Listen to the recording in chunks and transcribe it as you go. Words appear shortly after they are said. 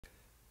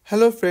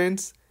Hello,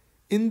 friends.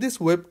 In this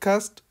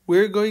webcast,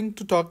 we're going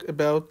to talk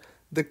about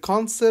the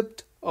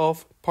concept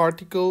of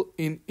particle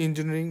in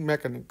engineering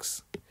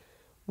mechanics.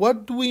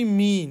 What do we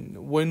mean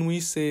when we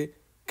say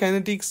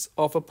kinetics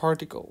of a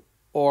particle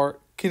or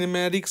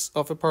kinematics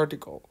of a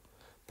particle?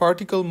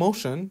 Particle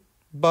motion,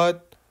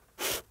 but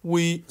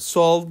we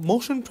solve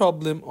motion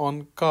problem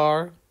on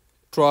car,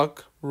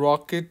 truck,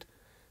 rocket,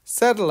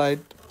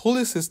 satellite,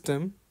 pulley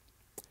system.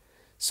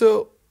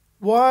 So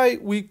why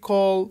we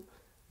call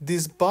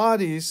these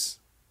bodies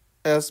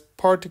as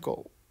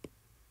particle?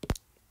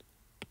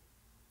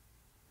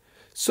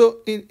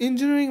 So in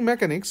engineering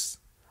mechanics,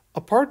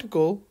 a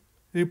particle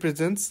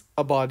represents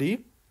a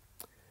body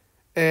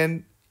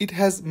and it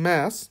has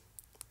mass.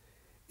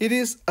 It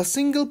is a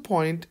single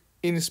point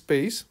in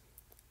space.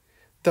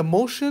 The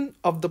motion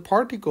of the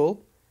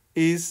particle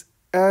is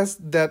as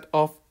that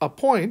of a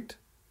point.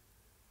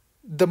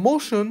 The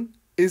motion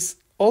is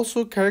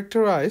also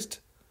characterized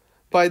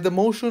by the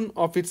motion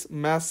of its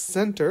mass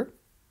center.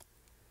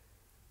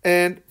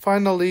 And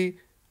finally,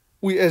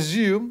 we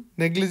assume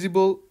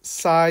negligible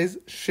size,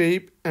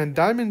 shape, and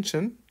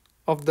dimension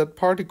of that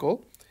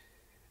particle.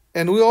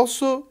 And we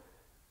also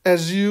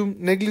assume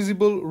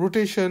negligible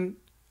rotation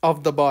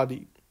of the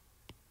body.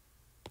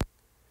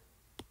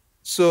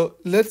 So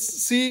let's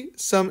see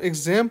some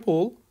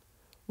example.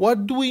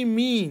 What do we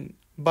mean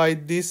by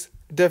this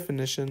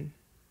definition?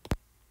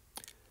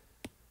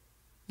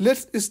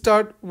 Let's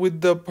start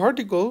with the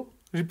particle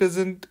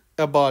represent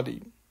a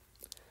body.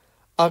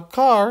 A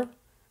car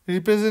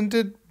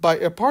represented by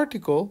a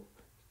particle.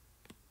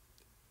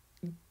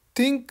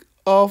 Think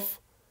of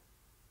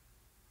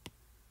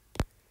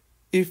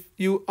if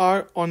you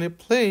are on a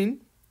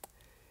plane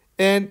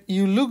and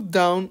you look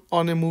down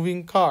on a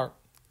moving car.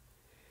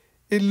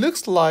 It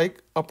looks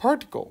like a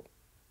particle.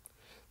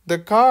 The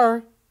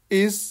car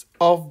is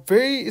of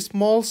very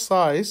small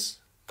size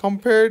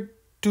compared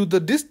to the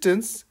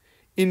distance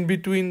in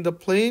between the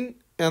plane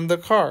and the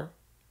car.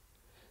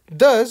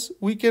 Thus,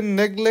 we can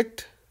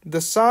neglect the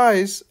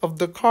size of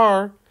the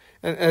car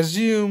and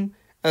assume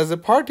as a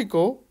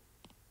particle.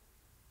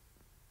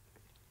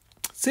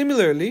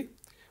 Similarly,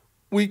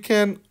 we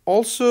can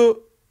also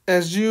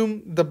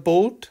assume the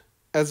boat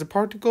as a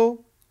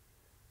particle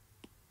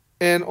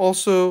and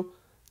also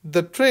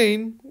the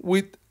train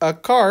with a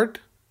cart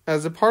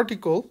as a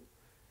particle.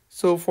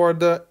 So for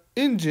the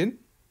engine,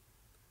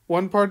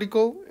 one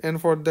particle,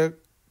 and for the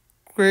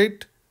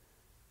crate,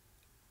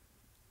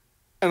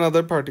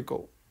 another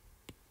particle.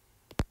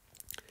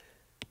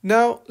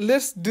 Now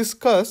let's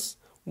discuss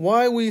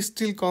why we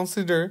still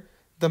consider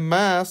the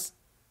mass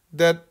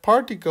that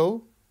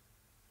particle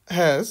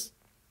has.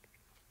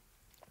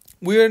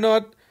 We are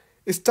not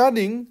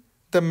studying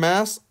the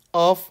mass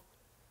of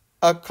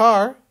a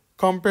car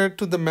compared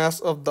to the mass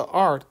of the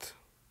earth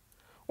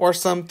or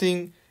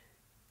something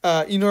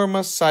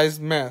enormous size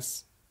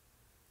mass.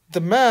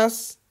 The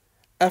mass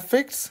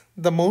affects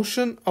the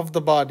motion of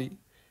the body,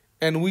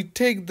 and we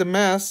take the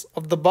mass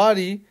of the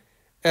body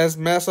as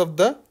mass of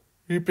the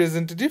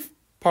representative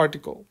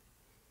particle.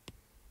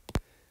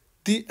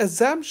 The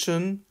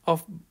assumption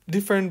of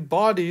different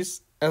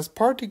bodies as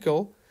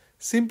particle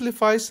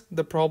simplifies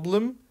the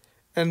problem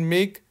and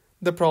make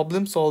the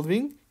problem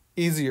solving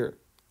easier.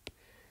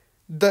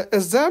 The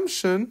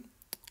assumption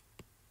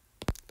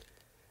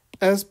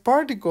as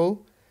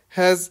particle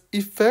has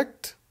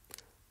effect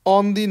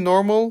on the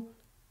normal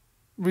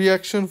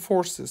reaction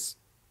forces.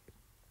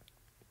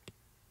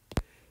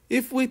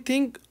 If we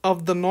think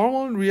of the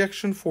normal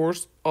reaction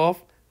force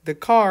of the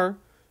car,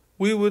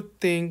 we would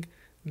think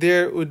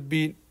there would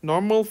be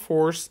normal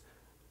force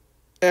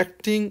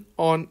acting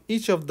on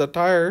each of the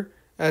tire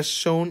as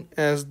shown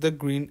as the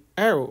green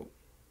arrow.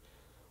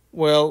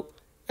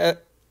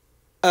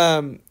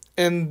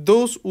 And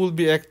those will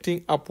be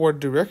acting upward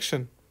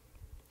direction.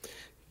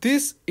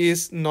 This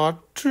is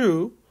not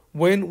true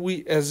when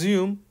we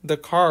assume the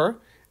car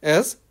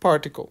as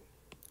particle.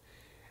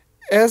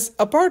 As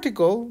a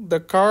particle, the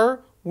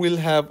car will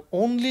have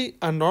only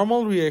a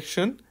normal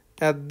reaction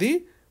at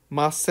the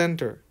mass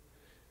center,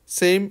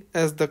 same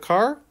as the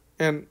car,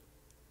 and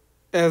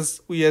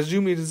as we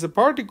assume it is a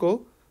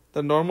particle,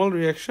 the normal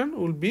reaction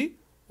will be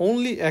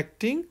only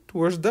acting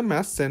towards the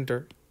mass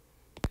center.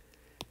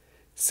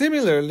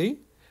 Similarly,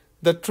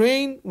 the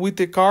train with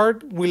a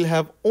cart will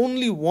have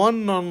only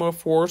one normal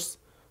force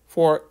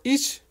for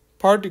each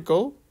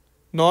particle,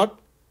 not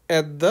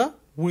at the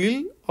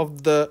wheel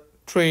of the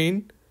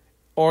train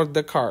or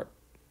the cart.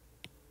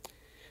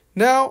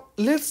 Now,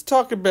 let's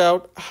talk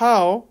about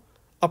how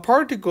a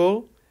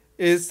particle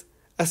is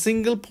a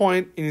single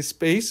point in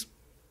space.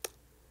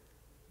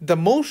 The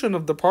motion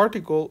of the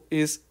particle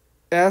is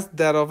as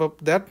that of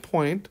that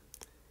point,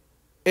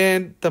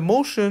 and the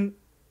motion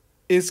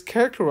is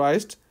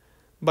characterized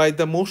by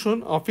the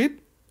motion of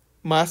its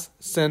mass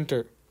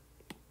center.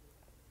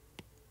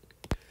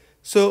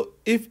 So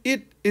if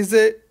it is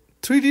a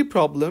 3D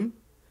problem,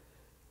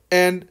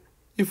 and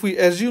if we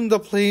assume the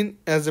plane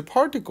as a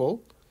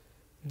particle,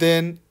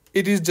 then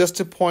it is just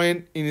a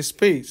point in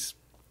space.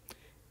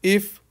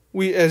 If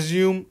we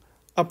assume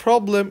a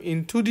problem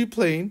in 2D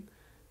plane,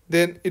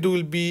 then it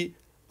will be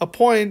a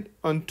point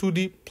on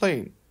 2D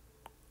plane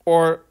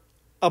or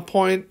a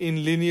point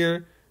in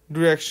linear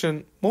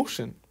direction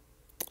motion.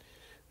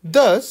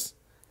 Thus,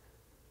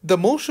 the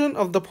motion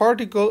of the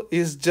particle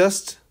is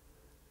just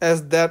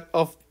as that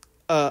of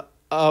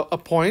a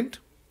point.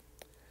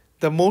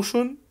 The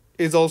motion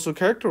is also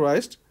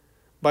characterized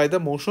by the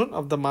motion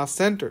of the mass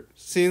center.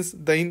 Since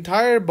the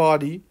entire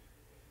body,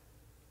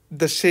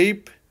 the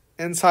shape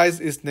and size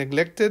is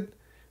neglected,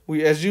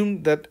 we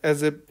assume that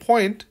as a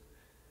point,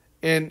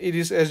 and it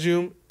is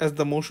assumed as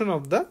the motion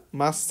of the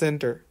mass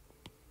center.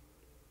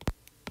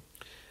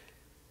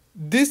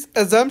 This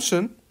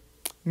assumption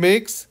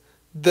makes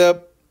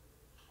the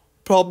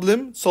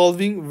problem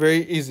solving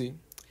very easy.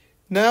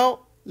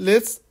 Now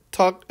let's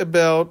talk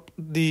about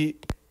the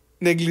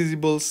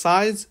negligible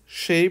size,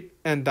 shape,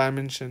 and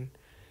dimension.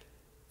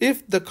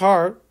 If the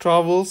car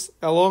travels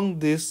along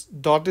this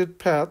dotted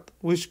path,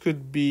 which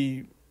could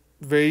be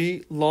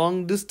very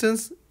long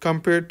distance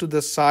compared to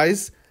the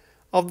size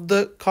of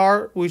the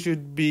car, which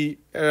would be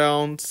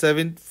around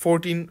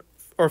 14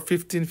 or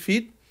 15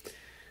 feet.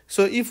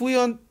 So if we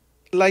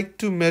like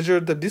to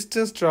measure the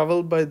distance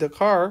traveled by the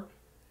car,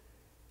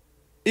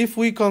 if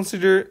we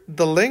consider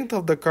the length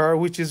of the car,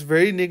 which is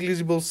very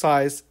negligible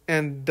size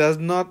and does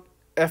not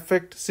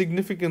affect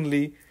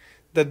significantly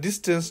the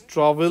distance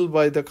traveled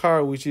by the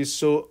car, which is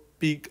so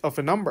big of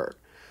a number.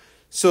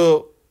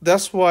 So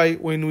that's why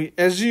when we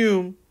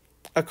assume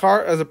a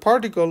car as a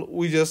particle,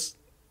 we just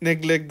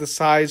neglect the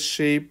size,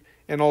 shape,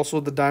 and also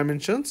the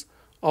dimensions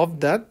of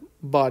that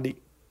body.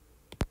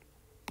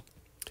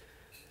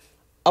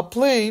 A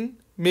plane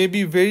may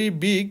be very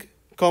big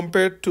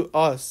compared to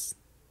us,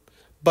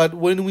 but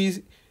when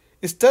we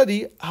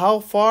study how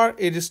far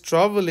it is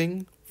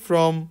traveling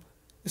from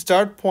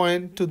start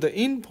point to the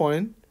end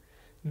point,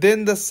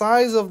 then the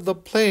size of the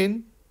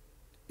plane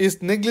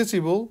is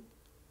negligible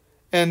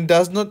and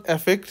does not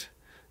affect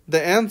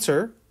the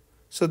answer.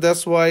 So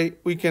that's why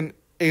we can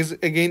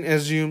again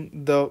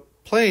assume the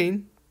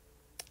plane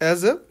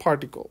as a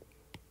particle.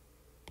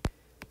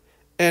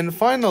 And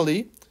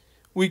finally,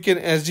 we can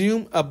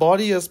assume a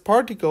body as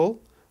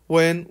particle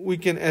when we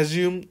can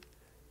assume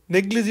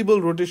negligible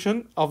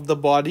rotation of the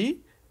body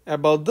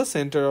about the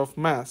center of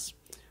mass.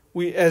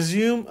 We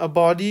assume a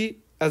body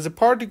as a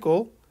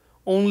particle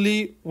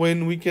only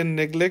when we can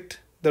neglect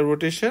the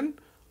rotation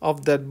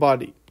of that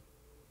body.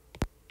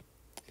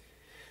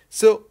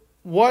 So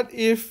what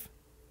if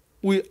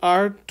we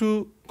are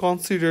to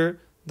consider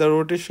the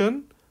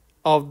rotation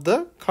of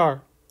the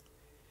car?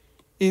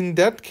 In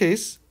that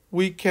case,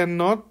 we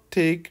cannot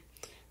take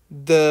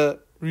the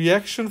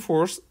reaction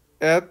force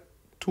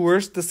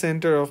towards the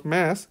center of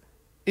mass.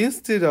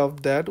 Instead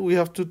of that, we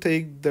have to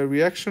take the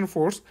reaction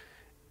force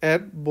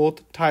at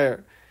both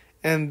tire.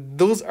 And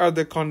those are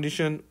the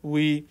conditions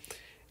we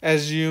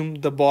assume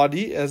the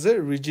body as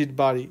a rigid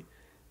body.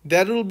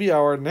 That will be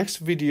our next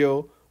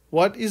video.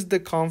 What is the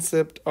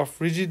concept of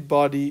rigid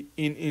body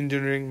in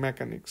engineering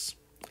mechanics?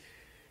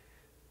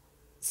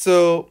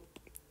 So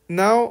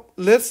now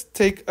let's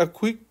take a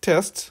quick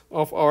test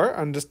of our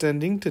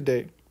understanding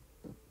today.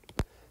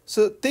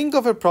 So think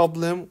of a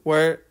problem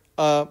where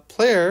a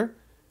player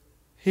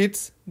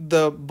hits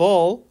the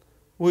ball,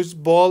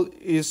 which ball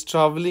is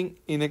traveling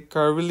in a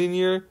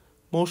curvilinear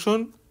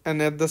motion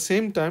and at the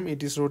same time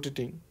it is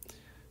rotating.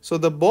 So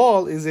the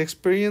ball is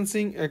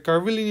experiencing a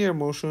curvilinear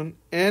motion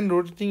and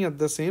rotating at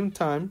the same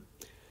time.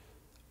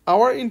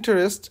 Our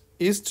interest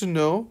is to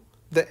know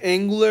the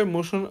angular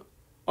motion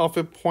of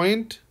a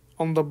point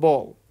on the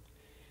ball.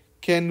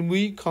 Can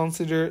we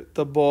consider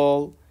the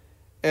ball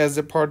as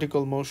a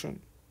particle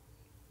motion?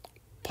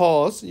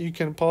 Pause. You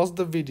can pause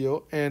the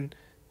video and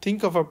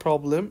think of a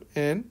problem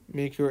and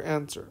make your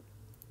answer.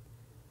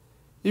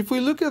 If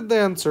we look at the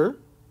answer,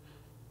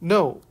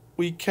 no,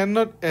 we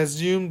cannot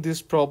assume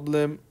this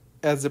problem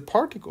as a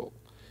particle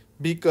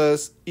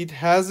because it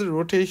has a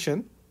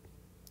rotation,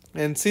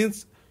 and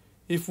since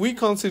if we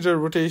consider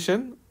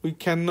rotation, we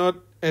cannot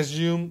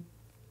assume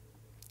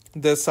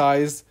the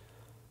size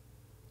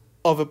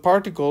of a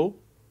particle,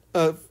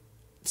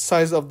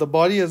 size of the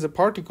body as a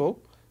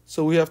particle,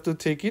 so we have to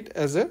take it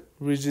as a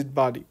rigid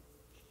body.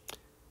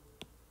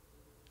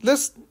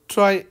 Let's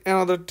try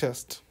another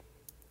test.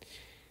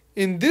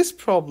 In this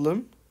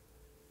problem,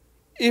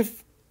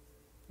 if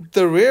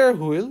the rear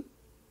wheel,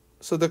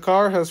 so the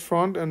car has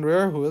front and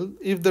rear wheel,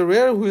 if the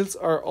rear wheels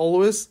are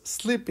always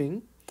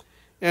slipping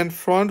and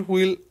front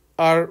wheel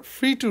are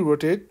free to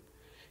rotate,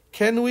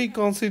 can we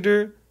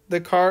consider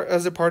the car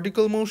as a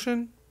particle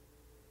motion?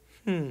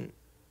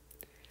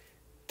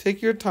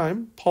 Take your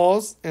time,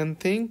 pause and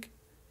think,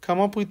 come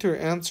up with your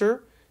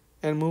answer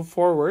and move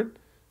forward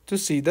to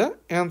see the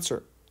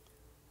answer.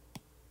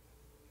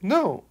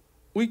 No,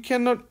 we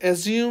cannot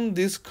assume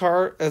this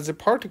car as a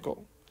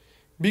particle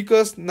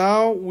because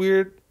now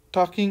we're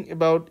talking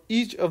about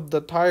each of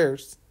the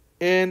tires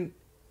and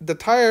the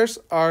tires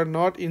are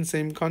not in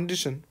same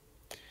condition.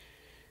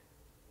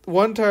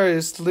 One tire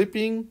is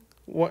slipping,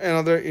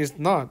 another is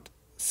not.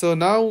 So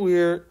now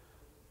we're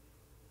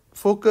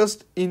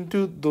focused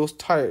into those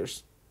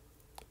tires,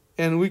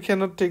 and we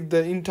cannot take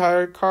the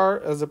entire car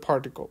as a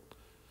particle.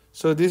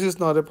 So this is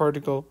not a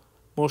particle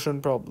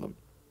motion problem.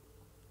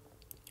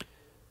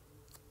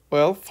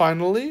 Well,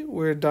 finally,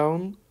 we're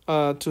down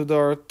to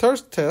our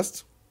third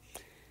test.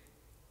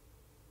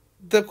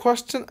 The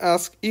question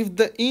asks if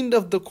the end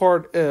of the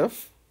cord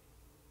F,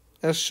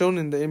 as shown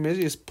in the image,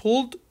 is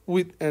pulled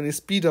with a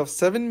speed of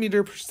 7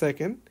 meters per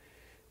second,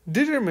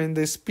 determine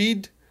the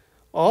speed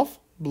of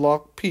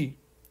block P.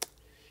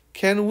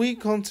 Can we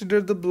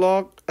consider the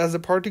block as a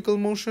particle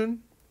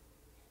motion?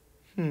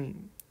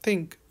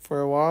 Think for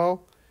a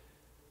while.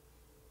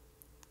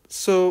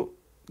 So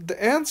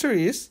the answer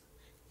is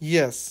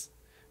yes.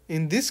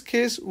 In this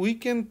case, we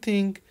can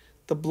think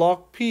the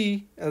block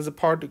P as a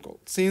particle.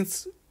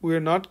 Since we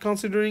are not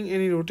considering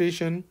any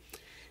rotation,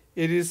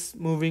 it is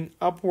moving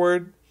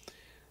upward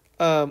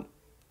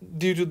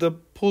due to the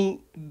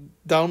pull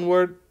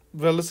downward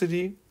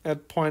velocity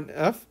at point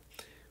F.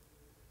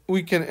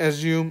 We can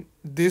assume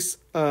this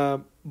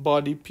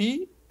body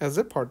P as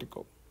a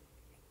particle.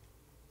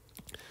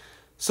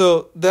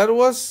 So that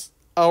was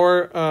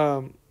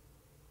our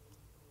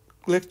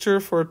lecture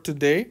for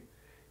today.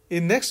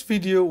 In next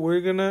video,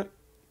 we're gonna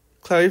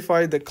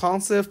clarify the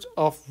concept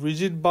of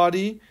rigid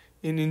body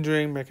in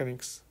engineering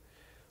mechanics.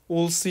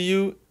 We'll see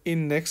you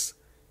in next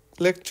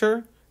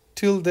lecture.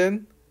 Till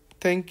then,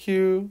 thank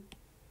you.